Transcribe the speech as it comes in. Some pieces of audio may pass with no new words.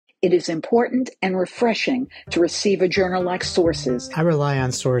It is important and refreshing to receive a journal like Sources. I rely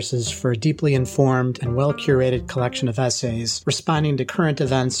on Sources for a deeply informed and well-curated collection of essays responding to current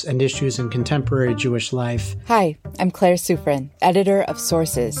events and issues in contemporary Jewish life. Hi, I'm Claire Sufrin, editor of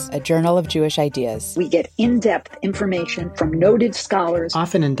Sources, a journal of Jewish ideas. We get in-depth information from noted scholars,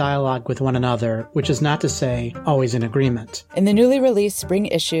 often in dialogue with one another, which is not to say always in agreement. In the newly released spring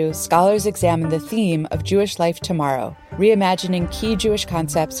issue, scholars examine the theme of Jewish life tomorrow, reimagining key Jewish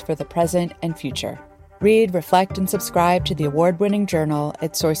concepts for the present and future. Read, reflect, and subscribe to the award-winning journal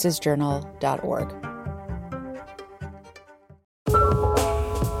at sourcesjournal.org.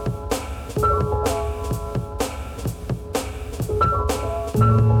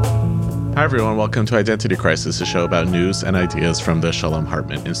 Hi, everyone. Welcome to Identity Crisis, a show about news and ideas from the Shalom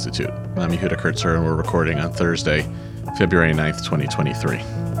Hartman Institute. I'm Yehuda Kurtzer, and we're recording on Thursday, February 9th, 2023.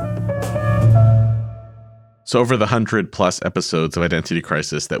 So over the 100-plus episodes of Identity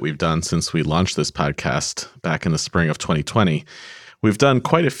Crisis that we've done since we launched this podcast back in the spring of 2020, we've done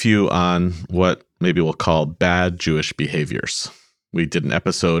quite a few on what maybe we'll call bad Jewish behaviors. We did an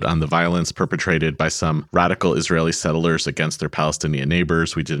episode on the violence perpetrated by some radical Israeli settlers against their Palestinian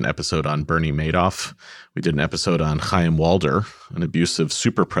neighbors. We did an episode on Bernie Madoff. We did an episode on Chaim Walder, an abusive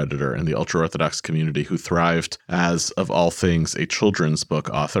super predator in the ultra-Orthodox community who thrived as, of all things, a children's book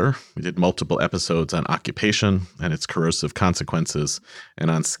author. We did multiple episodes on occupation and its corrosive consequences and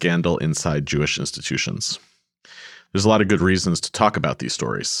on scandal inside Jewish institutions. There's a lot of good reasons to talk about these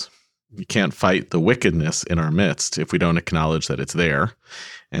stories. You can't fight the wickedness in our midst if we don't acknowledge that it's there,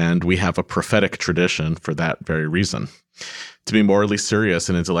 and we have a prophetic tradition for that very reason. To be morally serious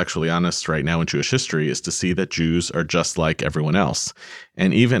and intellectually honest right now in Jewish history is to see that Jews are just like everyone else.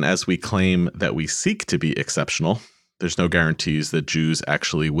 And even as we claim that we seek to be exceptional, there's no guarantees that Jews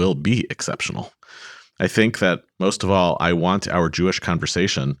actually will be exceptional. I think that most of all, I want our Jewish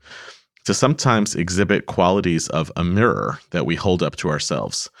conversation to sometimes exhibit qualities of a mirror that we hold up to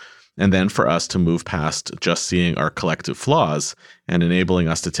ourselves, and then for us to move past just seeing our collective flaws and enabling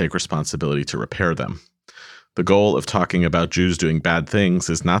us to take responsibility to repair them. The goal of talking about Jews doing bad things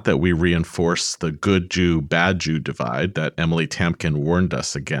is not that we reinforce the good Jew, bad Jew divide that Emily Tamkin warned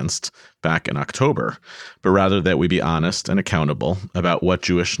us against back in October, but rather that we be honest and accountable about what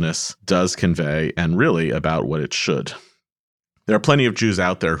Jewishness does convey and really about what it should. There are plenty of Jews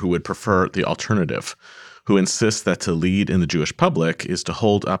out there who would prefer the alternative, who insist that to lead in the Jewish public is to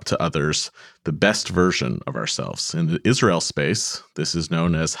hold up to others the best version of ourselves. In the Israel space, this is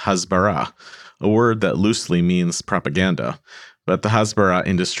known as Hasbara, a word that loosely means propaganda, but the Hasbara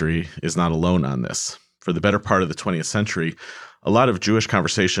industry is not alone on this. For the better part of the 20th century, a lot of Jewish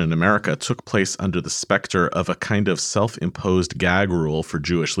conversation in America took place under the specter of a kind of self-imposed gag rule for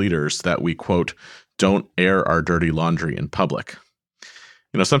Jewish leaders that we, quote, don't air our dirty laundry in public.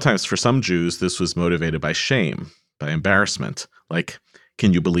 Sometimes for some Jews, this was motivated by shame, by embarrassment. Like,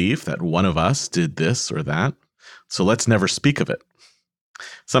 can you believe that one of us did this or that? So let's never speak of it.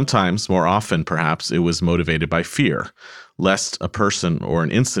 Sometimes, more often perhaps, it was motivated by fear, lest a person or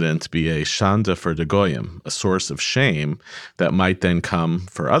an incident be a shanda for de goyim, a source of shame that might then come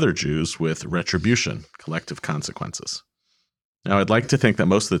for other Jews with retribution, collective consequences. Now, I'd like to think that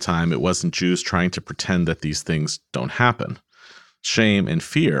most of the time it wasn't Jews trying to pretend that these things don't happen. Shame and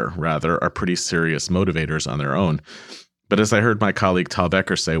fear, rather, are pretty serious motivators on their own. But as I heard my colleague Tal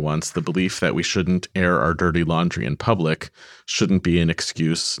Becker say once, the belief that we shouldn't air our dirty laundry in public shouldn't be an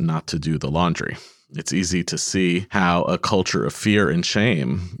excuse not to do the laundry. It's easy to see how a culture of fear and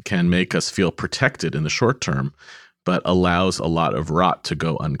shame can make us feel protected in the short term, but allows a lot of rot to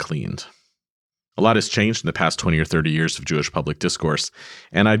go uncleaned. A lot has changed in the past 20 or 30 years of Jewish public discourse,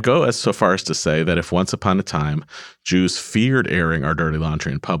 and I'd go so far as to say that if once upon a time Jews feared airing our dirty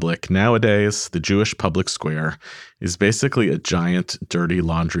laundry in public, nowadays the Jewish public square is basically a giant dirty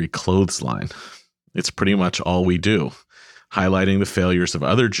laundry clothesline. It's pretty much all we do. Highlighting the failures of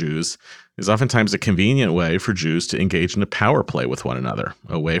other Jews is oftentimes a convenient way for Jews to engage in a power play with one another,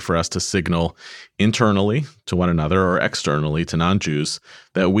 a way for us to signal internally to one another or externally to non-Jews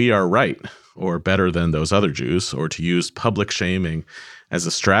that we are right or better than those other Jews, or to use public shaming as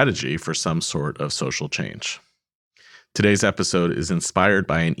a strategy for some sort of social change. Today's episode is inspired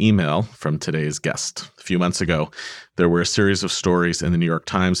by an email from today's guest. A few months ago, there were a series of stories in the New York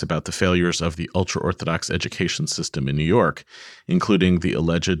Times about the failures of the ultra-Orthodox education system in New York, including the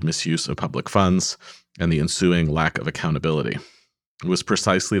alleged misuse of public funds and the ensuing lack of accountability. It was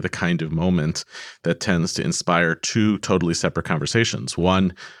precisely the kind of moment that tends to inspire two totally separate conversations,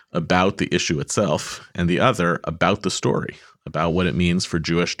 one about the issue itself and the other about the story, about what it means for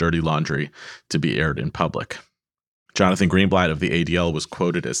Jewish dirty laundry to be aired in public. Jonathan Greenblatt of the ADL was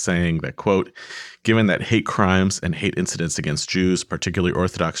quoted as saying that, quote, given that hate crimes and hate incidents against Jews, particularly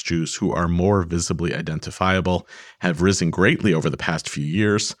Orthodox Jews who are more visibly identifiable, have risen greatly over the past few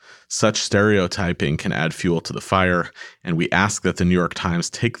years, such stereotyping can add fuel to the fire, and we ask that the New York Times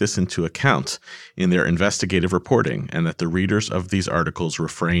take this into account in their investigative reporting and that the readers of these articles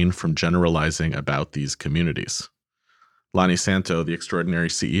refrain from generalizing about these communities. Lonnie Santo, the extraordinary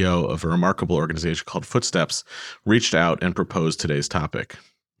CEO of a remarkable organization called Footsteps, reached out and proposed today's topic.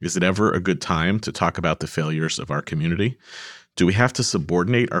 Is it ever a good time to talk about the failures of our community? Do we have to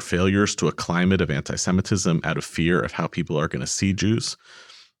subordinate our failures to a climate of anti-Semitism out of fear of how people are going to see Jews?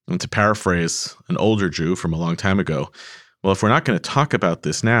 And to paraphrase an older Jew from a long time ago, well, if we're not going to talk about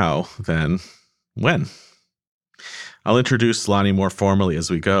this now, then when? I'll introduce Lonnie more formally as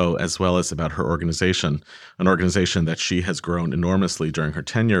we go, as well as about her organization, an organization that she has grown enormously during her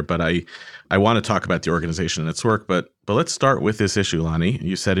tenure. But I want to talk about the organization and its work. But let's start with this issue, Lonnie.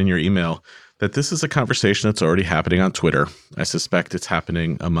 You said in your email that this is a conversation that's already happening on Twitter. I suspect it's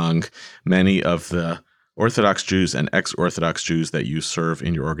happening among many of the Orthodox Jews and ex-Orthodox Jews that you serve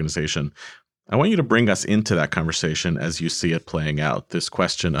in your organization. I want you to bring us into that conversation as you see it playing out, this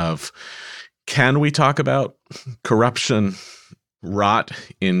question of, can we talk about corruption, rot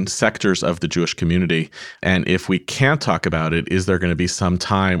in sectors of the Jewish community? And if we can't talk about it, is there going to be some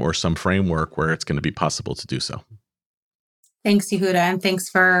time or some framework where it's going to be possible to do so? Thanks, Yehuda, and thanks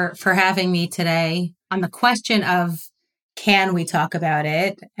for having me today. On the question of can we talk about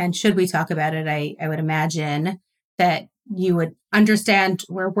it and should we talk about it, I would imagine that you would understand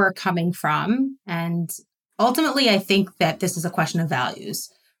where we're coming from. And ultimately, I think that this is a question of values.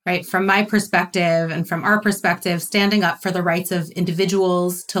 Right? From my perspective and from our perspective, standing up for the rights of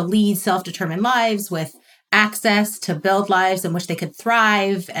individuals to lead self-determined lives with access to build lives in which they could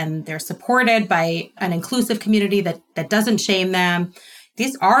thrive, and they're supported by an inclusive community that doesn't shame them.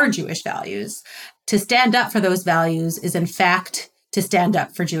 These are Jewish values. To stand up for those values is, in fact, to stand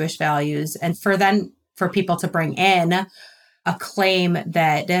up for Jewish values. And for people to bring in a claim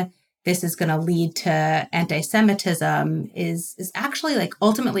that this is going to lead to anti-Semitism is actually like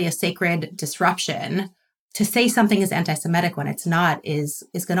ultimately a sacred disruption. To say something is anti-Semitic when it's not is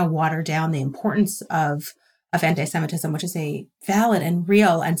going to water down the importance of anti-Semitism, which is a valid and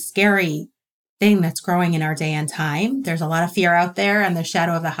real and scary thing that's growing in our day and time. There's a lot of fear out there, and the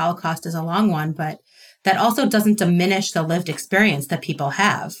shadow of the Holocaust is a long one, but that also doesn't diminish the lived experience that people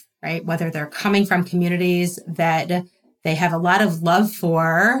have, right? Whether they're coming from communities that they have a lot of love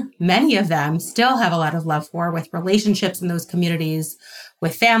for, many of them still have a lot of love for, with relationships in those communities,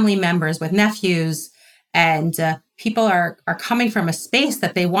 with family members, with nephews. And people are coming from a space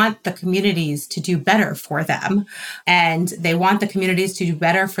that they want the communities to do better for them. And they want the communities to do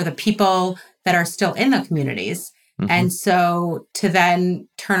better for the people that are still in the communities. Mm-hmm. And so to then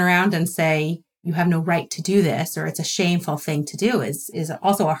turn around and say, you have no right to do this, or it's a shameful thing to do is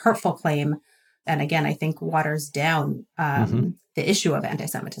also a hurtful claim. And again, I think waters down the issue of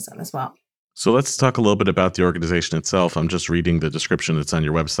anti-Semitism as well. So let's talk a little bit about the organization itself. I'm just reading the description that's on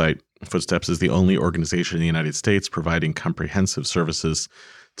your website. Footsteps is the only organization in the United States providing comprehensive services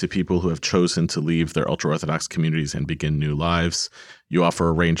to people who have chosen to leave their ultra-Orthodox communities and begin new lives. You offer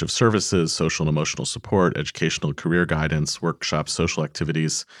a range of services: social and emotional support, educational career guidance, workshops, social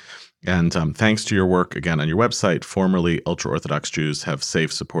activities. And thanks to your work, again, on your website, formerly ultra-Orthodox Jews have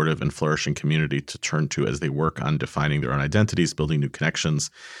safe, supportive, and flourishing community to turn to as they work on defining their own identities, building new connections,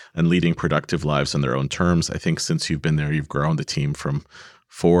 and leading productive lives on their own terms. I think since you've been there, you've grown the team from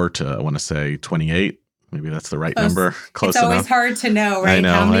 4 to, I want to say, 28. Maybe that's the right number. Close enough. It's always hard to know, right?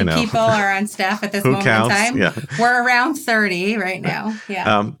 How many people are on staff at this moment in time? Yeah. We're around 30 right now.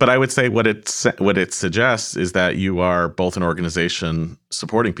 Yeah. But I would say what it suggests is that you are both an organization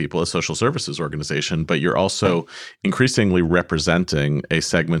supporting people, a social services organization, but you're also increasingly representing a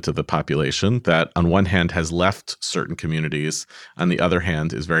segment of the population that on one hand has left certain communities, on the other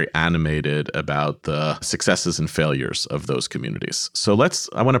hand is very animated about the successes and failures of those communities. So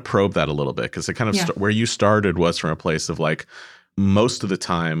I want to probe that a little bit, because it kind of where you started was from a place of like, most of the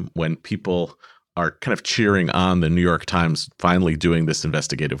time when people are kind of cheering on the New York Times finally doing this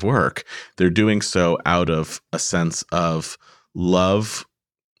investigative work, they're doing so out of a sense of love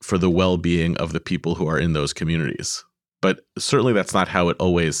for the well-being of the people who are in those communities. But certainly that's not how it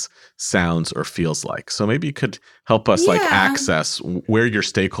always sounds or feels like. So maybe you could help us access where your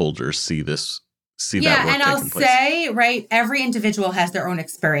stakeholders see that work and I'll say, right, every individual has their own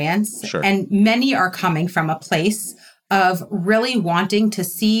experience. Sure. And many are coming from a place of really wanting to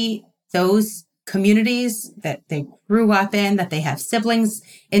see those communities that they grew up in, that they have siblings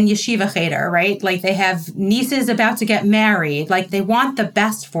in yeshiva cheder, right? Like they have nieces about to get married. Like they want the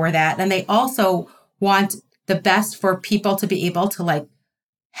best for that. And they also want the best for people to be able to like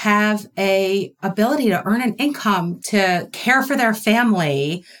have a ability to earn an income, to care for their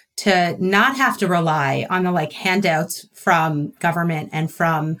family, to not have to rely on the like handouts from government and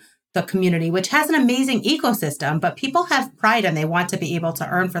from the community, which has an amazing ecosystem, but people have pride and they want to be able to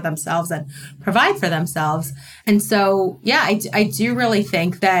earn for themselves and provide for themselves. And so, yeah, I do really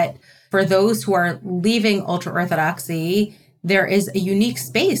think that for those who are leaving ultra-Orthodoxy, there is a unique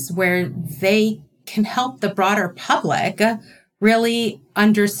space where they can help the broader public really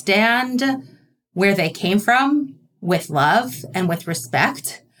understand where they came from with love and with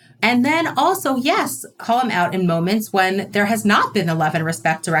respect. And then also, yes, call them out in moments when there has not been the love and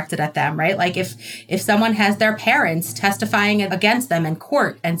respect directed at them, right? Like if someone has their parents testifying against them in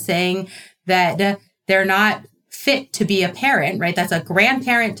court and saying that they're not fit to be a parent, right? That's a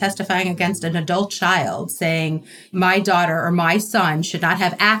grandparent testifying against an adult child saying, my daughter or my son should not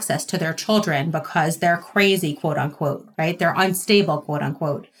have access to their children because they're crazy, quote unquote, right? They're unstable, quote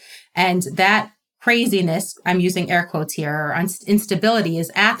unquote. And that craziness, I'm using air quotes here, or instability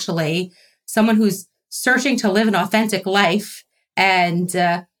is actually someone who's searching to live an authentic life, and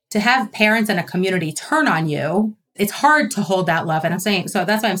to have parents and a community turn on you, it's hard to hold that love. And I'm saying, so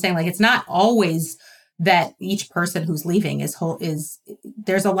that's why I'm saying like, it's not always that each person who's leaving is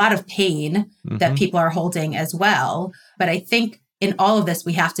there's a lot of pain that people are holding as well. But I think in all of this,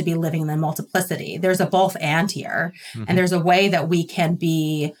 we have to be living in the multiplicity. There's a both and here, and there's a way that we can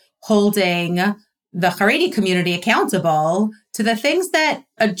be holding the Haredi community accountable to the things that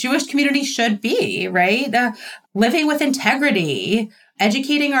a Jewish community should be, right? Living with integrity,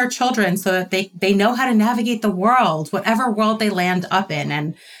 educating our children so that they know how to navigate the world, whatever world they land up in,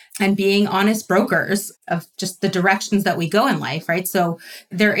 and being honest brokers of just the directions that we go in life, right? So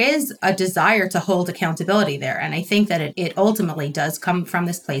there is a desire to hold accountability there. And I think that it ultimately does come from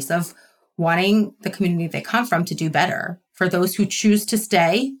this place of wanting the community they come from to do better for those who choose to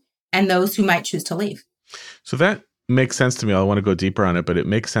stay and those who might choose to leave. So that makes sense to me. I want to go deeper on it, but it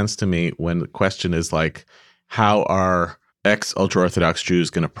makes sense to me when the question is like, how are ex-ultra-Orthodox Jews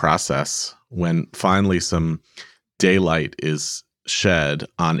going to process when finally some daylight is shed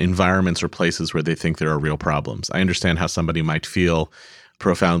on environments or places where they think there are real problems? I understand how somebody might feel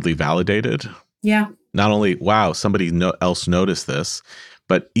profoundly validated. Yeah. Not only, wow, somebody else noticed this,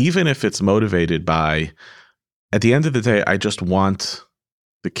 but even if it's motivated by, at the end of the day, I just want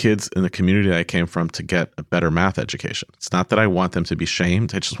the kids in the community that I came from to get a better math education. It's not that I want them to be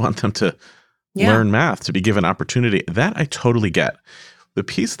shamed. I just want them to learn math, to be given opportunity. That I totally get. The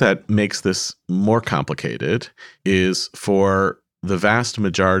piece that makes this more complicated is for the vast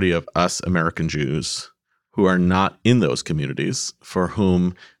majority of us American Jews who are not in those communities, for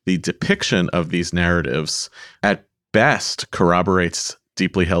whom the depiction of these narratives at best corroborates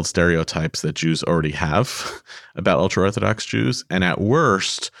deeply held stereotypes that Jews already have about ultra-Orthodox Jews, and at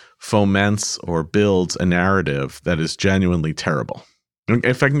worst foments or builds a narrative that is genuinely terrible.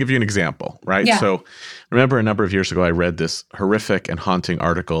 If I can give you an example, right? Yeah. So remember a number of years ago, I read this horrific and haunting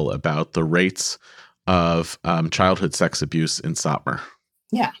article about the rates of childhood sex abuse in Satmar.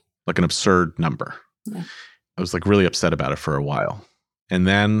 Yeah. Like an absurd number. Yeah. I was like really upset about it for a while. And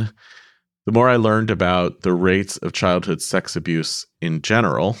then the more I learned about the rates of childhood sex abuse in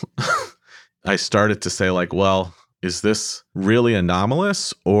general, I started to say like, well, is this really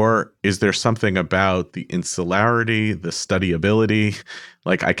anomalous, or is there something about the insularity, the studyability?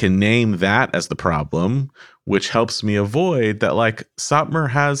 Like I can name that as the problem, which helps me avoid that like Satmar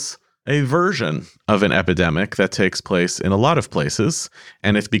has a version of an epidemic that takes place in a lot of places.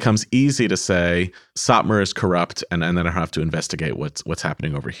 And it becomes easy to say Satmar is corrupt, and then I have to investigate what's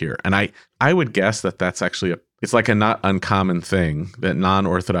happening over here. And I would guess that that's actually it's like a not uncommon thing that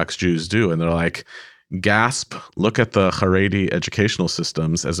non-Orthodox Jews do. And they're like, gasp, look at the Haredi educational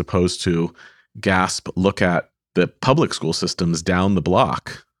systems, as opposed to gasp, look at the public school systems down the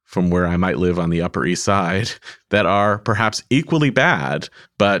block from where I might live on the Upper East Side that are perhaps equally bad,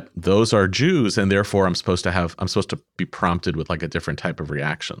 but those are Jews, and therefore I'm supposed to be prompted with like a different type of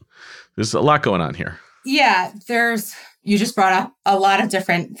reaction. There's a lot going on here. Yeah, you just brought up a lot of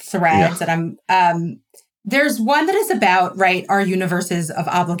different threads, and there's one that is about, right, our universes of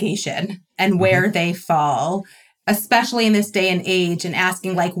obligation and where they fall, especially in this day and age, and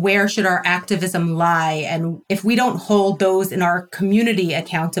asking like, where should our activism lie? And if we don't hold those in our community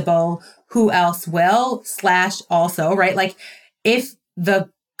accountable, who else will? / also, right? Like if the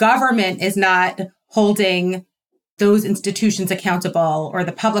government is not holding those institutions accountable, or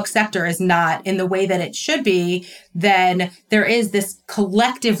the public sector is not in the way that it should be, then there is this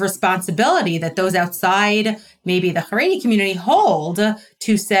collective responsibility that those outside maybe the Haredi community hold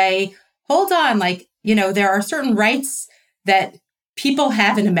to say, hold on, like, there are certain rights that people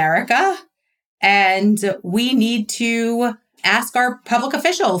have in America, and we need to ask our public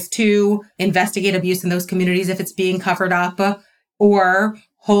officials to investigate abuse in those communities if it's being covered up, or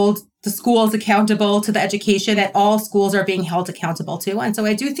hold the schools accountable to the education that all schools are being held accountable to. And so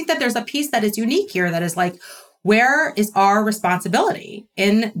I do think that there's a piece that is unique here that is like, where is our responsibility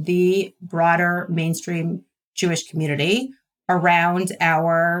in the broader mainstream Jewish community around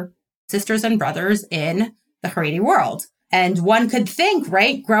our sisters and brothers in the Haredi world? And one could think,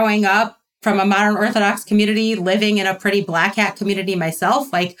 right, growing up from a modern Orthodox community, living in a pretty black hat community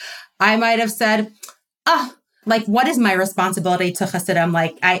myself, like I might have said, like, what is my responsibility to Hasidim?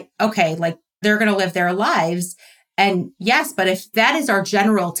 Like, they're going to live their lives. And yes, but if that is our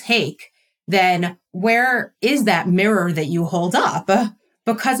general take, then where is that mirror that you hold up?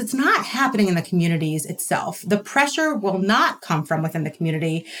 Because it's not happening in the communities itself. The pressure will not come from within the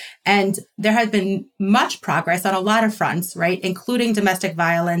community. And there has been much progress on a lot of fronts, right? Including domestic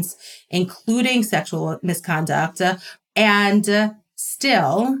violence, including sexual misconduct. And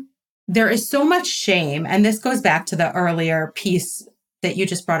still, there is so much shame. And this goes back to the earlier piece that you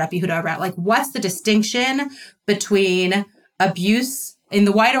just brought up, Yehuda, about like, what's the distinction between abuse in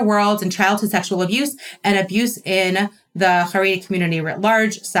the wider world and childhood sexual abuse and abuse in the Haredi community writ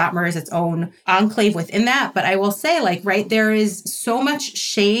large? Satmar is its own enclave within that. But I will say, like, right, there is so much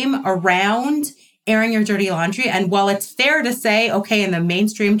shame around airing your dirty laundry. And while it's fair to say, okay, in the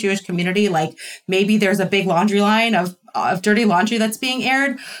mainstream Jewish community, like maybe there's a big laundry line of dirty laundry that's being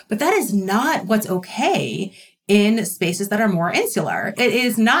aired, but that is not what's okay in spaces that are more insular. It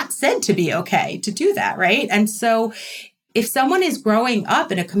is not said to be okay to do that, right? And so if someone is growing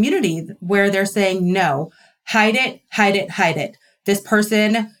up in a community where they're saying, no, hide it, hide it, hide it. This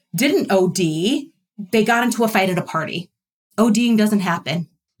person didn't OD. They got into a fight at a party. ODing doesn't happen.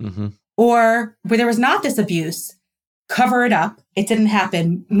 Mm-hmm. Or where there was not this abuse, cover it up. It didn't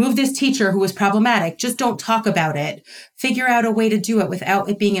happen. Move this teacher who was problematic. Just don't talk about it. Figure out a way to do it without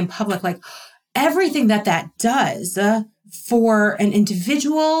it being in public. Like everything that does for an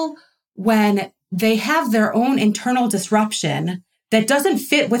individual when they have their own internal disruption that doesn't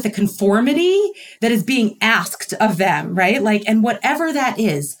fit with the conformity that is being asked of them, right? Like, and whatever that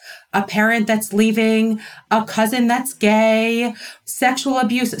is, a parent that's leaving, a cousin that's gay, sexual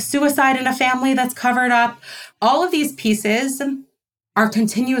abuse, suicide in a family that's covered up, all of these pieces are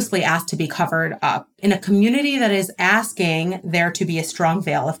continuously asked to be covered up in a community that is asking there to be a strong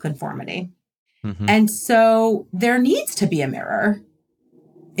veil of conformity. Mm-hmm. And so there needs to be a mirror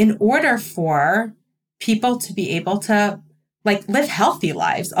in order for people to be able to like live healthy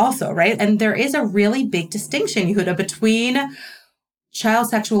lives also, right? And there is a really big distinction, Yehuda, between child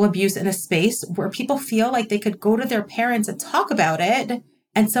sexual abuse in a space where people feel like they could go to their parents and talk about it,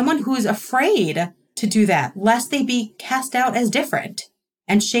 and someone who's afraid to do that, lest they be cast out as different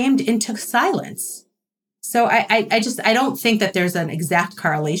and shamed into silence. So I don't think that there's an exact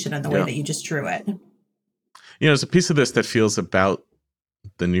correlation in the way that you just drew it. There's a piece of this that feels about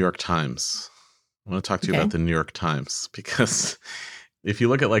the New York Times. I want to talk to you about the New York Times, because if you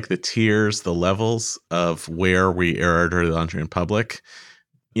look at like the tiers, the levels of where we air our dirty laundry in public,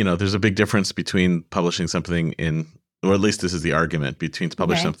 there's a big difference between publishing something in, or at least this is the argument, between to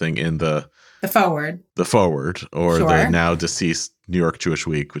publish something in the Forward, or the now deceased New York Jewish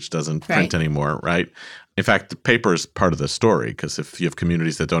Week, which doesn't print anymore, right? In fact, the paper is part of the story, because if you have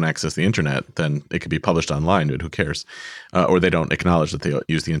communities that don't access the internet, then it could be published online, but who cares? Or they don't acknowledge that they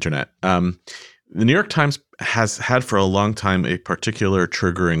use the internet. The New York Times has had for a long time a particular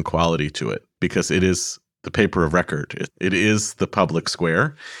triggering quality to it, because it is the paper of record. It is the public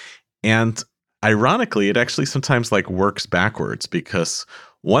square. And ironically, it actually sometimes like works backwards, because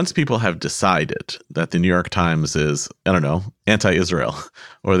once people have decided that the New York Times is, I don't know, anti-Israel,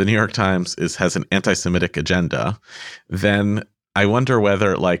 or the New York Times has an anti-Semitic agenda, then I wonder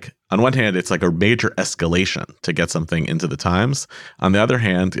whether, like, on one hand, it's like a major escalation to get something into the Times. On the other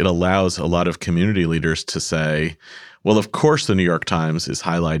hand, it allows a lot of community leaders to say, well, of course the New York Times is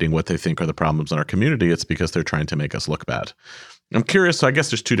highlighting what they think are the problems in our community. It's because they're trying to make us look bad. I'm curious, so I guess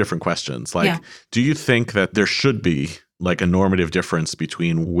there's two different questions. Like, do you think that there should be like a normative difference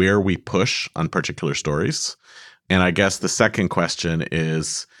between where we push on particular stories? And I guess the second question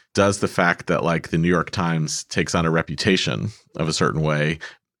is, does the fact that like the New York Times takes on a reputation of a certain way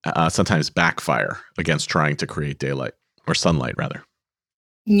sometimes backfire against trying to create daylight or sunlight rather?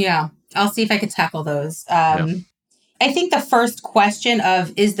 Yeah, I'll see if I could tackle those. I think the first question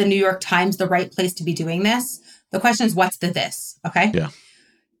of, is the New York Times the right place to be doing this? The question is, what's the this? Okay. Yeah.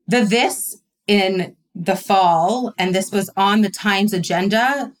 The this in the fall, and this was on the Times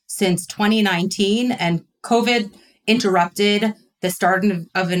agenda since 2019, and COVID interrupted the start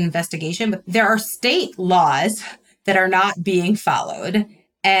of an investigation. But there are state laws that are not being followed.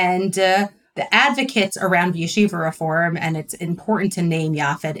 And the advocates around yeshiva reform, and it's important to name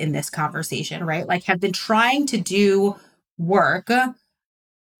Yafet in this conversation, right? Like, have been trying to do work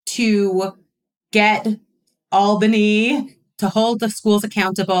to get Albany to hold the schools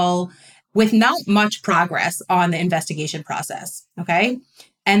accountable with not much progress on the investigation process. Okay.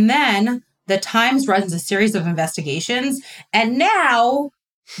 And then the Times runs a series of investigations, and now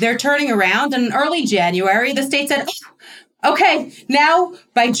they're turning around. And in early January, the state said, oh, okay, now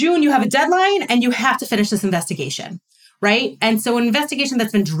by June, you have a deadline and you have to finish this investigation, right? And so an investigation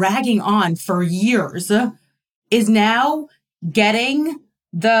that's been dragging on for years is now getting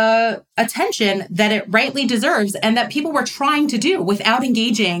the attention that it rightly deserves and that people were trying to do without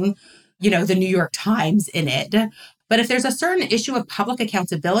engaging, the New York Times in it. But if there's a certain issue of public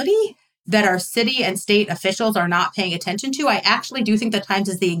accountability that our city and state officials are not paying attention to, I actually do think the Times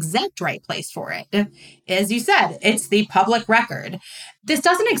is the exact right place for it. As you said, it's the public record. This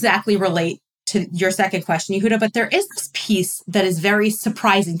doesn't exactly relate to your second question, Yehuda, but there is this piece that is very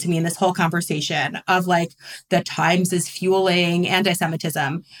surprising to me in this whole conversation of like the Times is fueling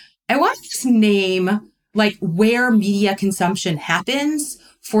anti-Semitism. I want to just name like where media consumption happens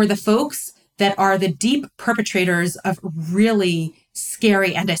for the folks that are the deep perpetrators of really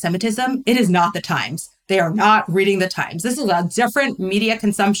scary anti-Semitism. It is not the Times. They are not reading the Times. This is a different media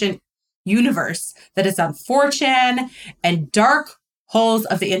consumption universe that is on 4chan and dark holes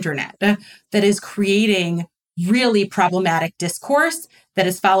of the internet that is creating really problematic discourse that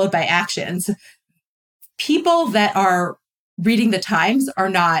is followed by actions. People that are reading the Times are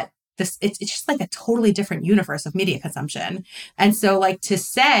not this. It's just like a totally different universe of media consumption. And so like to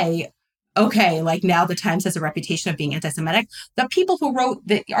say, okay, like now the Times has a reputation of being anti-Semitic. The people who wrote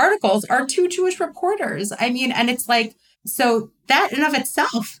the articles are 2 Jewish reporters. I mean, and it's like, so that in of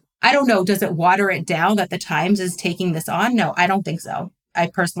itself, I don't know, does it water it down that the Times is taking this on? No, I don't think so. I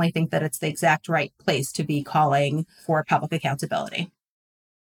personally think that it's the exact right place to be calling for public accountability.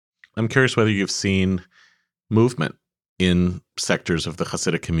 I'm curious whether you've seen movement in sectors of the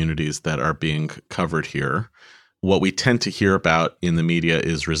Hasidic communities that are being covered here. What we tend to hear about in the media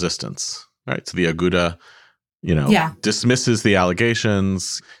is resistance, right? So the Aguda, dismisses the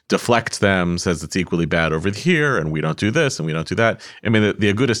allegations, deflects them, says it's equally bad over here, and we don't do this, and we don't do that. I mean,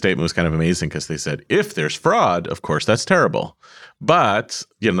 the Aguda statement was kind of amazing because they said, if there's fraud, of course, that's terrible. But,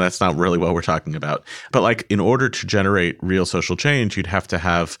 that's not really what we're talking about. But like, in order to generate real social change, you'd have to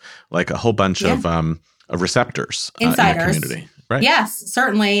have like a whole bunch of receptors insiders in the community. Right. Yes,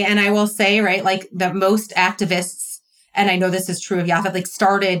 certainly. And I will say, right, like the most activists, and I know this is true of Yafet, like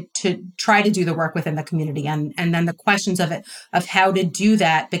started to try to do the work within the community. And then the questions of how to do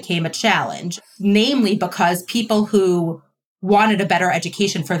that became a challenge, namely because people who wanted a better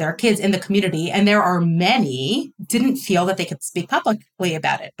education for their kids in the community, and there are many, didn't feel that they could speak publicly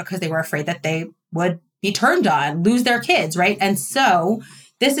about it because they were afraid that they would be turned on, lose their kids, right? And so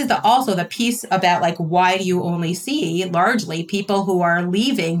this is also the piece about like, why do you only see largely people who are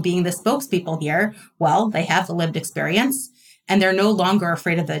leaving being the spokespeople here? Well, they have the lived experience and they're no longer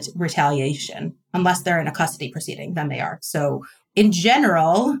afraid of the retaliation unless they're in a custody proceeding, then they are. So in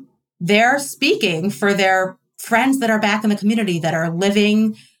general, they're speaking for their friends that are back in the community that are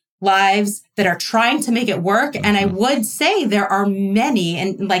living lives that are trying to make it work. And I would say there are many,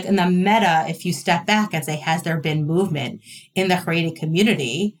 and like in the meta, if you step back and say, has there been movement in the Haredi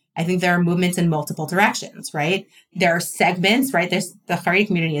community? I think there are movements in multiple directions, right? There are segments, right? The Haredi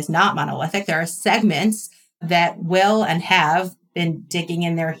community is not monolithic. There are segments that will and have been digging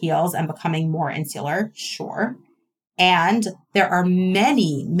in their heels and becoming more insular, sure. And there are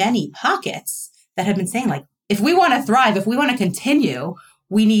many, many pockets that have been saying like, if we want to thrive, if we want to continue,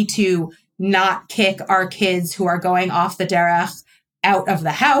 we need to not kick our kids who are going off the derech out of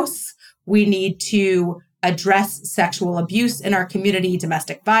the house. We need to address sexual abuse in our community,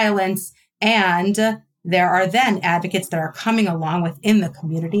 domestic violence. And there are then advocates that are coming along within the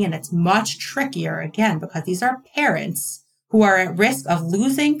community. And it's much trickier, again, because these are parents who are at risk of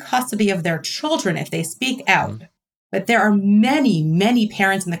losing custody of their children if they speak out. But there are many, many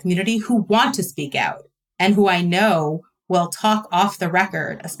parents in the community who want to speak out and who I know will talk off the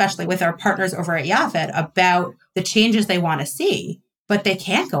record, especially with our partners over at Yafet, about the changes they want to see, but they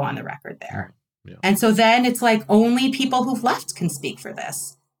can't go on the record there. Yeah. And so then it's like only people who've left can speak for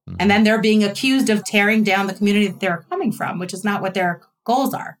this. And then they're being accused of tearing down the community that they're coming from, which is not what their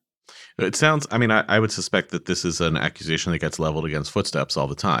goals are. It sounds, I would suspect that this is an accusation that gets leveled against Footsteps all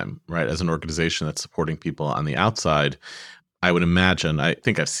the time, right? As an organization that's supporting people on the outside, I would imagine, I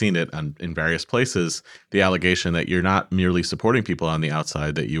think I've seen it in various places, the allegation that you're not merely supporting people on the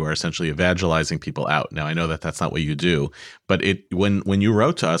outside, that you are essentially evangelizing people out. Now, I know that that's not what you do, but when you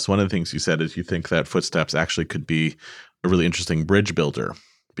wrote to us, one of the things you said is you think that Footsteps actually could be a really interesting bridge builder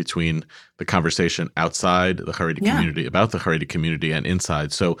between the conversation outside the Haredi community, about the Haredi community, and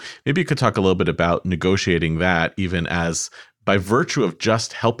inside. So maybe you could talk a little bit about negotiating that, even as by virtue of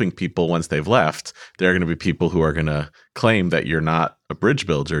just helping people once they've left, there are going to be people who are going to claim that you're not a bridge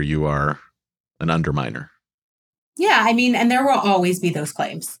builder, you are an underminer. Yeah, and there will always be those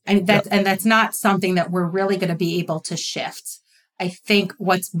claims. And that's not something that we're really going to be able to shift. I think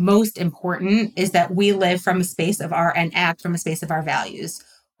what's most important is that we live from a space of and act from a space of our values.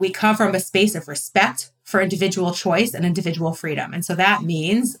 We come from a space of respect for individual choice and individual freedom. And so that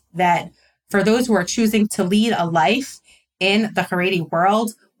means that for those who are choosing to lead a life in the Haredi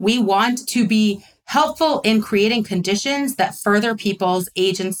world, we want to be helpful in creating conditions that further people's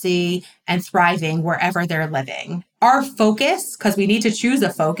agency and thriving wherever they're living. Our focus, because we need to choose a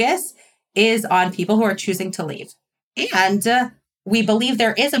focus, is on people who are choosing to leave. And we believe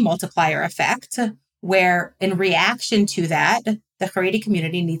there is a multiplier effect where in reaction to that, the Haredi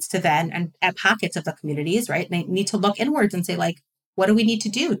community needs to then, and at pockets of the communities, right, they need to look inwards and say, like, what do we need to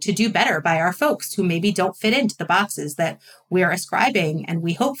do better by our folks who maybe don't fit into the boxes that we're ascribing and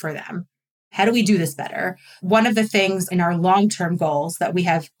we hope for them? How do we do this better? One of the things in our long-term goals that we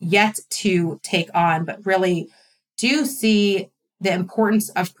have yet to take on, but really do see the importance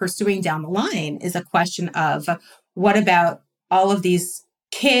of pursuing down the line, is a question of what about all of these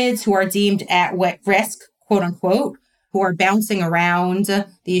kids who are deemed at risk, quote unquote, who are bouncing around the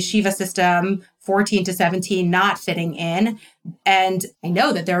yeshiva system, 14 to 17, not fitting in. And I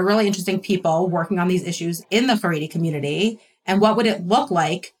know that there are really interesting people working on these issues in the Haredi community. And what would it look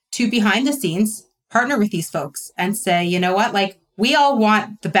like to, behind the scenes, partner with these folks and say, you know what, like, we all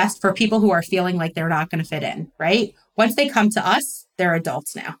want the best for people who are feeling like they're not going to fit in, right? Once they come to us, they're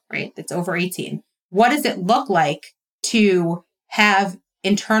adults now, right? It's over 18. What does it look like to have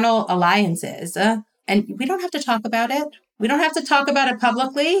internal alliances? And we don't have to talk about it. We don't have to talk about it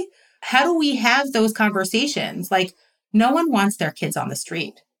publicly. How do we have those conversations? Like, no one wants their kids on the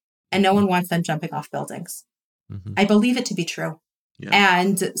street and no one wants them jumping off buildings. Mm-hmm. I believe it to be true. Yeah.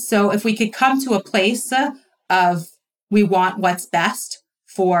 And so if we could come to a place of we want what's best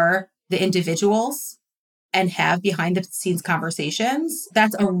for the individuals and have behind the scenes conversations,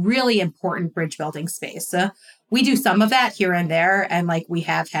 that's a really important bridge building space. We do some of that here and there. And like, we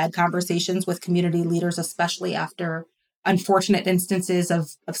have had conversations with community leaders, especially after unfortunate instances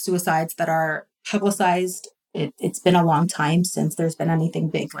of suicides that are publicized. It's been a long time since there's been anything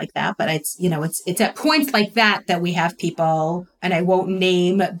big like that, but it's at points like that we have people, and I won't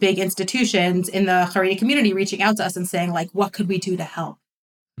name big institutions in the Haredi community, reaching out to us and saying, like, what could we do to help?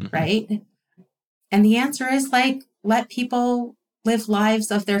 Mm-hmm. Right? And the answer is, like, let people live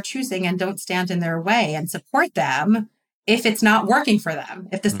lives of their choosing and don't stand in their way, and support them if it's not working for them.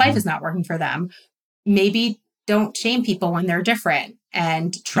 If this life is not working for them, maybe don't shame people when they're different,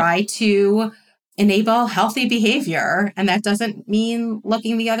 and try to enable healthy behavior. And that doesn't mean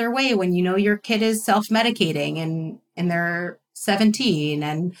looking the other way when you know your kid is self-medicating and they're 17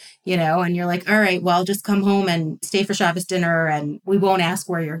 and you're like, all right, well, just come home and stay for Shabbos dinner and we won't ask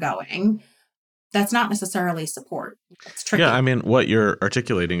where you're going. That's not necessarily support. It's tricky. Yeah, I mean, what you're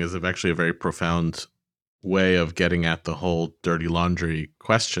articulating is actually a very profound way of getting at the whole dirty laundry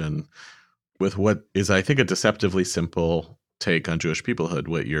question with what is, I think, a deceptively simple take on Jewish peoplehood.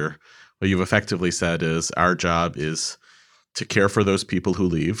 What you've effectively said is our job is to care for those people who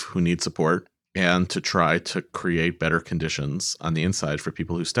leave, who need support, and to try to create better conditions on the inside for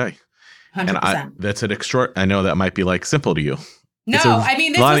people who stay. 100%. And that's an I know that might be like simple to you. No, I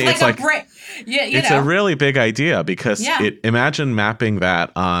mean, this was like a break. Yeah, it's a really big idea because imagine mapping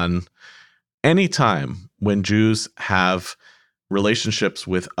that on any time when Jews have relationships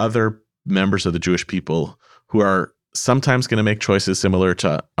with other members of the Jewish people who are sometimes going to make choices similar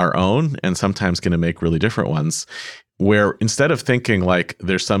to our own and sometimes going to make really different ones, where instead of thinking like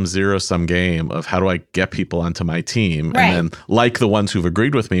there's some zero-sum game of how do I get people onto my team, right, and then like the ones who've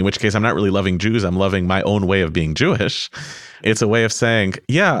agreed with me, in which case I'm not really loving Jews, I'm loving my own way of being Jewish. It's a way of saying,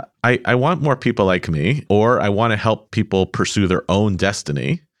 yeah, I want more people like me, or I want to help people pursue their own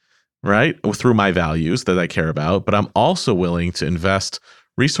destiny, right, through my values that I care about, but I'm also willing to invest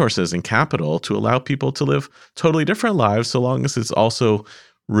resources and capital to allow people to live totally different lives, so long as it's also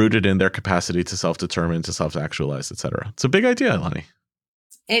rooted in their capacity to self-determine, to self-actualize, etc. It's a big idea, Lonnie.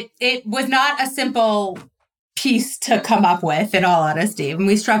 It was not a simple piece to come up with, in all honesty. And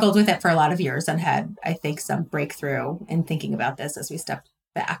we struggled with it for a lot of years and had, I think, some breakthrough in thinking about this as we stepped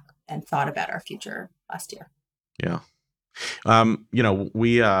back and thought about our future last year. Yeah.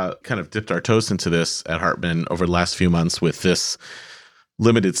 We kind of dipped our toes into this at Hartman over the last few months with this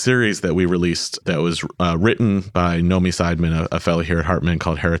limited series that we released that was written by Nomi Seidman, a fellow here at Hartman,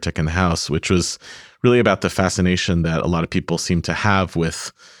 called Heretic in the House, which was really about the fascination that a lot of people seem to have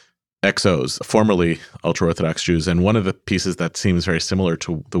with XOs, formerly ultra-Orthodox Jews. And one of the pieces that seems very similar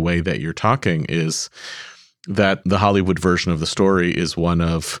to the way that you're talking is that the Hollywood version of the story is one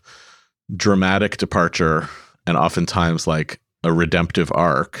of dramatic departure and oftentimes like a redemptive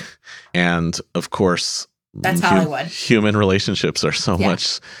arc. And of course, that's Hollywood. Human relationships are so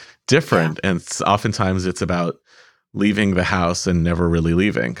much different. Yeah. And oftentimes it's about leaving the house and never really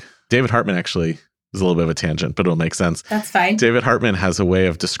leaving. David Hartman actually is a little bit of a tangent, but it'll make sense. That's fine. David Hartman has a way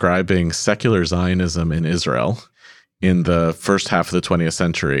of describing secular Zionism in Israel in the first half of the 20th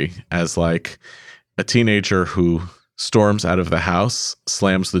century as like a teenager who storms out of the house,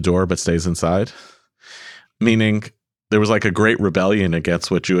 slams the door, but stays inside. Meaning there was like a great rebellion against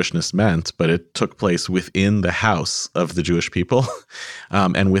what Jewishness meant, but it took place within the house of the Jewish people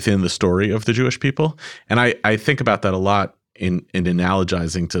and within the story of the Jewish people. And I think about that a lot in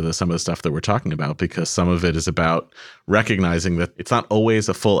analogizing to some of the stuff that we're talking about, because some of it is about recognizing that it's not always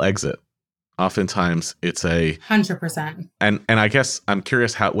a full exit. Oftentimes it's a 100%. And I guess I'm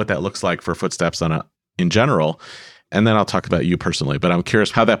curious what that looks like for Footsteps in general. And then I'll talk about you personally, but I'm curious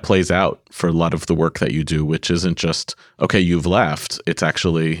how that plays out for a lot of the work that you do, which isn't just, okay, you've left. It's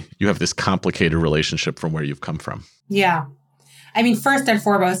actually, you have this complicated relationship from where you've come from. Yeah. I mean, first and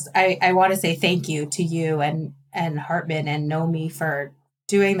foremost, I want to say thank you to you and Hartman and Nomi for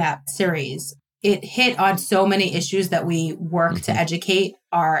doing that series. It hit on so many issues that we work to educate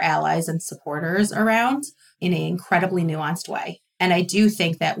our allies and supporters around in an incredibly nuanced way. And I do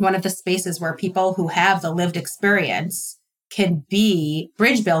think that one of the spaces where people who have the lived experience can be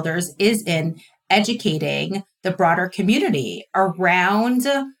bridge builders is in educating the broader community around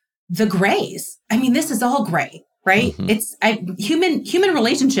the grays. I mean, this is all gray, right? Mm-hmm. Human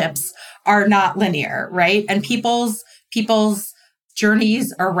relationships are not linear, right? And people's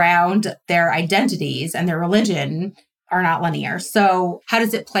journeys around their identities and their religion are not linear. So how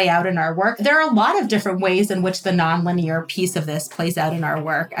does it play out in our work? There are a lot of different ways in which the nonlinear piece of this plays out in our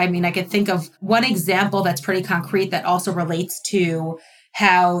work. I mean, I could think of one example that's pretty concrete that also relates to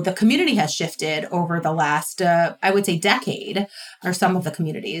how the community has shifted over the last, I would say, decade, or some of the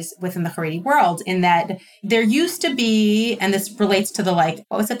communities within the Haredi world, in that there used to be, and this relates to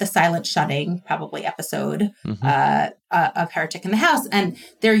the Silent Shutting, probably episode of Heretic in the House. And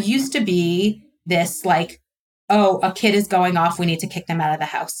there used to be this a kid is going off, we need to kick them out of the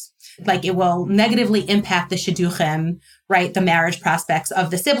house. Like, it will negatively impact the shidduchim, right? The marriage prospects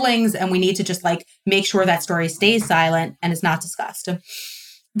of the siblings. And we need to just make sure that story stays silent and is not discussed.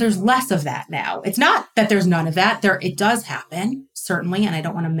 There's less of that now. It's not that there's none of that. It does happen, certainly. And I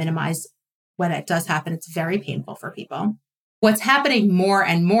don't want to minimize when it does happen. It's very painful for people. What's happening more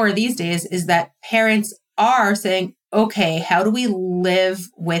and more these days is that parents are saying, okay, how do we live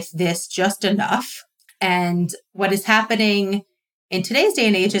with this just enough? And what is happening in today's day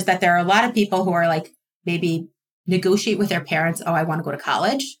and age is that there are a lot of people who are maybe negotiate with their parents. Oh, I want to go to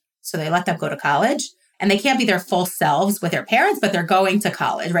college. So they let them go to college, and they can't be their full selves with their parents, but they're going to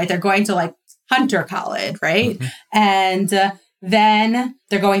college, right? They're going to Hunter College, right? Mm-hmm. And then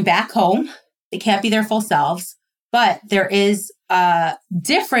they're going back home. They can't be their full selves, but there is a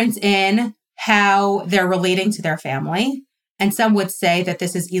difference in how they're relating to their family. And some would say that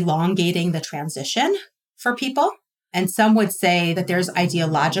this is elongating the transition for people. And some would say that there's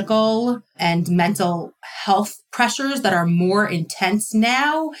ideological and mental health pressures that are more intense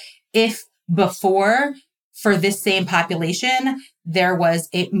now. If before, for this same population, there was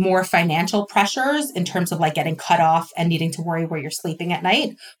more financial pressures in terms of getting cut off and needing to worry where you're sleeping at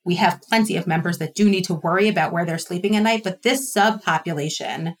night. We have plenty of members that do need to worry about where they're sleeping at night. But this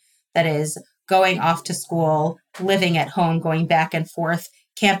subpopulation that is going off to school, living at home, going back and forth,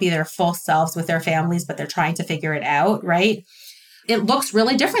 can't be their full selves with their families, but they're trying to figure it out, right? It looks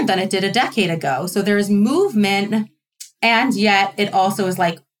really different than it did a decade ago. So there's movement, and yet it also is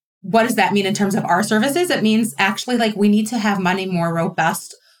what does that mean in terms of our services? It means actually we need to have many more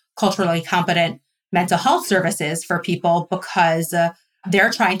robust, culturally competent mental health services for people, because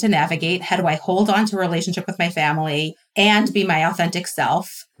they're trying to navigate, how do I hold on to a relationship with my family and be my authentic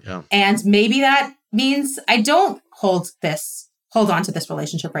self? Yeah. And maybe that means I don't hold this hold on to this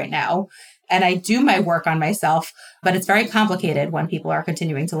relationship right now. And I do my work on myself, but it's very complicated when people are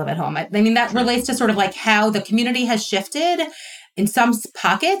continuing to live at home. I mean, that relates to sort of like how the community has shifted in some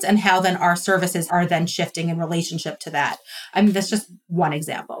pockets and how then our services are then shifting in relationship to that. I mean, that's just one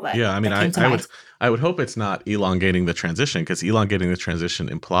example. I would hope it's not elongating the transition, because elongating the transition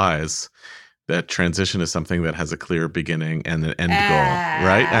implies that transition is something that has a clear beginning and an end goal,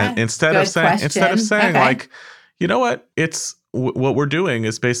 right? And instead of saying okay, like, you know what, it's what we're doing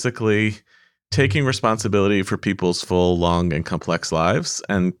is basically taking responsibility for people's full, long, and complex lives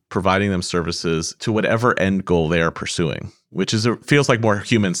and providing them services to whatever end goal they are pursuing, which feels like more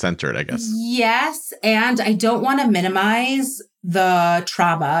human-centered, I guess. Yes, and I don't want to minimize the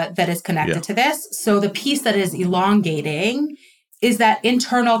trauma that is connected to this. So the piece that is elongating is that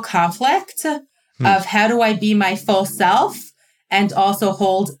internal conflict of how do I be my full self and also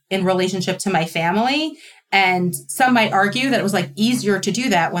hold in relationship to my family. And some might argue that it was like easier to do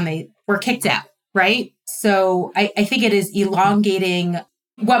that when they were kicked out, right? So I think it is elongating.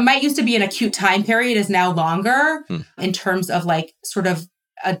 What might used to be an acute time period is now longer in terms of like sort of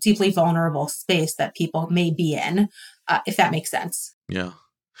a deeply vulnerable space that people may be in, if that makes sense. Yeah.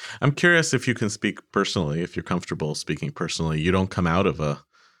 I'm curious if you can speak personally, if you're comfortable speaking personally. You don't come out of a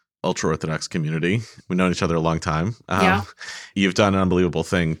ultra-Orthodox community. We've known each other a long time. You've done an unbelievable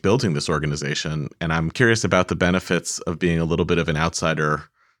thing building this organization. And I'm curious about the benefits of being a little bit of an outsider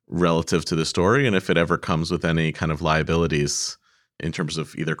relative to the story, and if it ever comes with any kind of liabilities in terms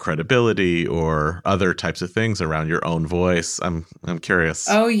of either credibility or other types of things around your own voice. I'm curious.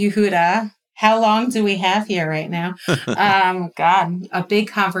 Oh, Yehuda. How long do we have here right now? God, a big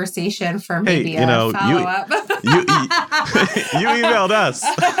conversation for maybe a follow-up. You emailed us.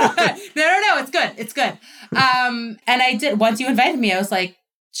 No, it's good. It's good. And I did, once you invited me, I was like,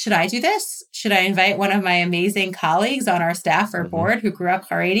 should I do this? Should I invite one of my amazing colleagues on our staff or board who grew up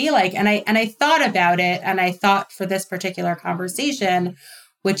Haredi? And I thought about it, and I thought for this particular conversation,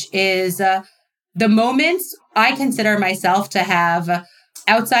 which is the moments I consider myself to have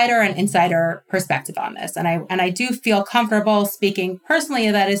outsider and insider perspective on this. And I do feel comfortable speaking personally,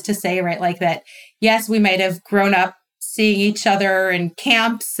 that is to say, right, like that, yes, we might have grown up seeing each other in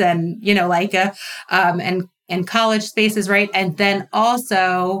camps and, and college spaces, right? And then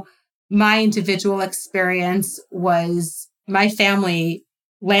also my individual experience was my family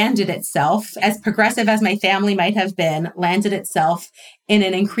landed itself, as progressive as my family might have been, landed itself in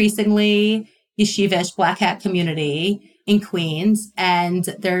an increasingly yeshivish Black hat community in Queens. And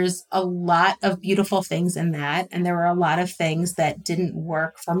there's a lot of beautiful things in that. And there were a lot of things that didn't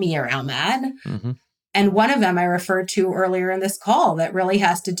work for me around that. Mm-hmm. And one of them I referred to earlier in this call that really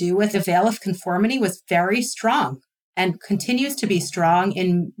has to do with the veil of conformity was very strong and continues to be strong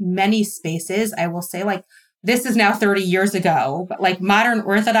in many spaces. I will say, like, this is now 30 years ago, but like modern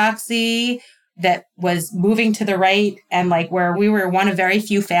Orthodoxy that was moving to the right, and like where we were one of very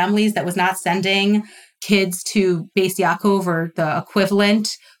few families that was not sending kids to Beis Yaakov or the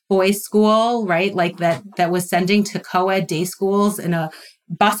equivalent boys' school, right? Like that was sending to co-ed day schools in a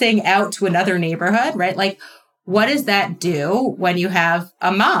busing out to another neighborhood, right? Like, what does that do when you have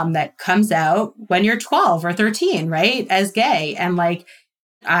a mom that comes out when you're 12 or 13, right? As gay. And like,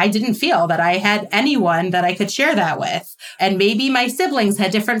 I didn't feel that I had anyone that I could share that with. And maybe my siblings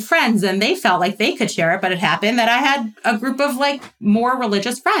had different friends and they felt like they could share it, but it happened that I had a group of like more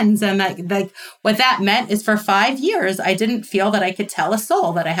religious friends. And like what that meant is for 5 years, I didn't feel that I could tell a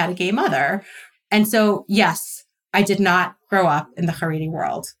soul that I had a gay mother. And so, yes, I did not grow up in the Haredi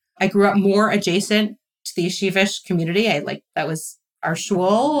world. I grew up more adjacent to the yeshivish community. That was our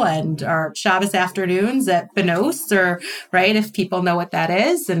shul and our Shabbos afternoons at Benos, or right, if people know what that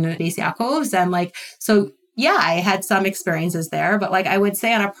is, and Beis Yaakov's. And like, so yeah, I had some experiences there, but like I would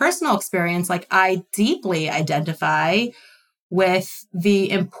say on a personal experience, like I deeply identify with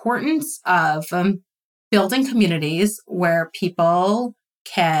the importance of building communities where people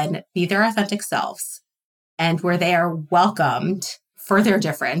can be their authentic selves and where they are welcomed for their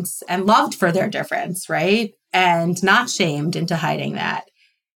difference and loved for their difference, right? And not shamed into hiding that.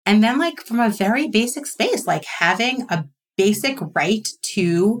 And then like from a very basic space, like having a basic right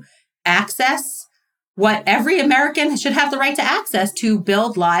to access what every American should have the right to access to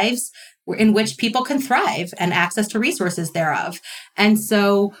build lives in which people can thrive and access to resources thereof. And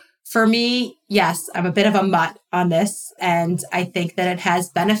so for me, yes, I'm a bit of a mutt on this. And I think that it has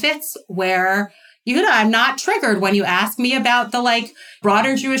benefits where I'm not triggered when you ask me about the like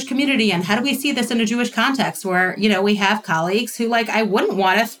broader Jewish community and how do we see this in a Jewish context where, we have colleagues who like I wouldn't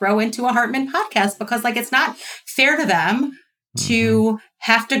want to throw into a Hartman podcast because like it's not fair to them to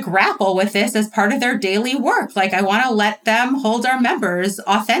have to grapple with this as part of their daily work. Like, I want to let them hold our members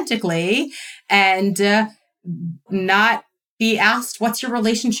authentically and not be asked, what's your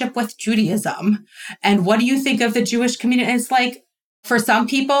relationship with Judaism? And what do you think of the Jewish community? And it's like, for some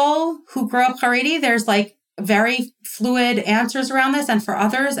people who grow up Haredi, there's like very fluid answers around this. And for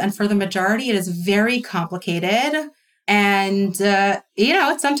others, and for the majority, it is very complicated. And,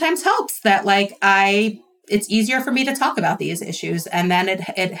 it sometimes helps that it's easier for me to talk about these issues. And then it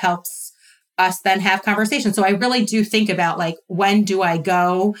helps us then have conversations. So I really do think about when do I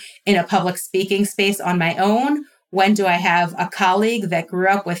go in a public speaking space on my own? When do I have a colleague that grew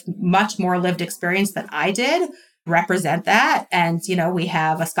up with much more lived experience than I did represent that? And, we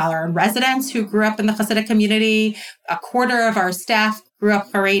have a scholar in residence who grew up in the Hasidic community. A quarter of our staff grew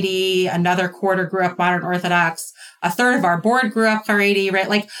up Haredi. Another quarter grew up modern Orthodox. A third of our board grew up Haredi,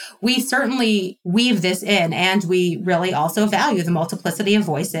 right? We certainly weave this in, and we really also value the multiplicity of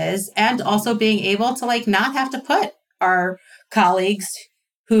voices, and also being able to not have to put our colleagues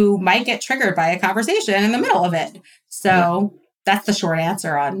who might get triggered by a conversation in the middle of it. So that's the short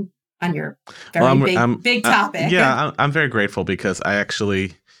answer on your very big topic. I'm very grateful because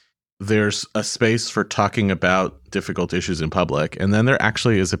there's a space for talking about difficult issues in public. And then there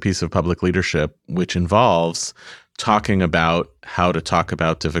actually is a piece of public leadership which involves talking about how to talk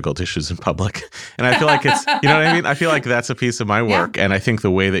about difficult issues in public. And I feel like it's, you know what I mean? I feel like that's a piece of my work. Yeah. And I think the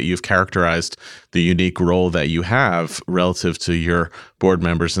way that you've characterized the unique role that you have relative to your board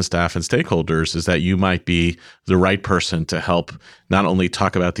members and staff and stakeholders is that you might be the right person to help not only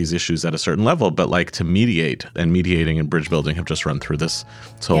talk about these issues at a certain level, but to mediate. And mediating and bridge building have just run through this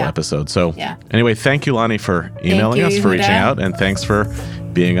whole episode. So anyway, thank you, Lonnie, for emailing us, for reaching out, and thanks for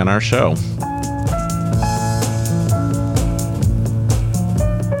being on our show.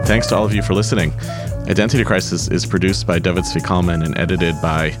 Thanks to all of you for listening. Identity Crisis is produced by David Zvi-Kalman and edited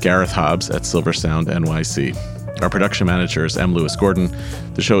by Gareth Hobbs at Silver Sound NYC. Our production manager is M. Lewis Gordon.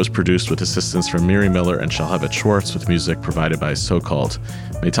 The show is produced with assistance from Miri Miller and Shalhevet Schwartz, with music provided by So-Called.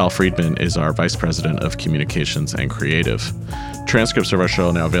 Maytal Friedman is our Vice President of Communications and Creative. Transcripts of our show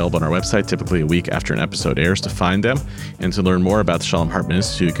are now available on our website, typically a week after an episode airs. To find them and to learn more about the Shalom Hartman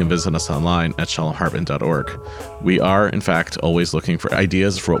Institute, you can visit us online at shalomhartman.org. We are, in fact, always looking for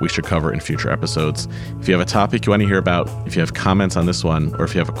ideas for what we should cover in future episodes. If you have a topic you want to hear about, if you have comments on this one, or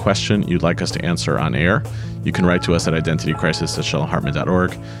if you have a question you'd like us to answer on air, you can write to us at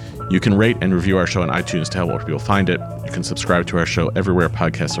identitycrisis@shalomhartman.org. You can rate and review our show on iTunes to help more people find it. You can subscribe to our show everywhere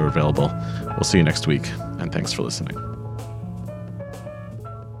podcasts are available. We'll see you next week, and thanks for listening.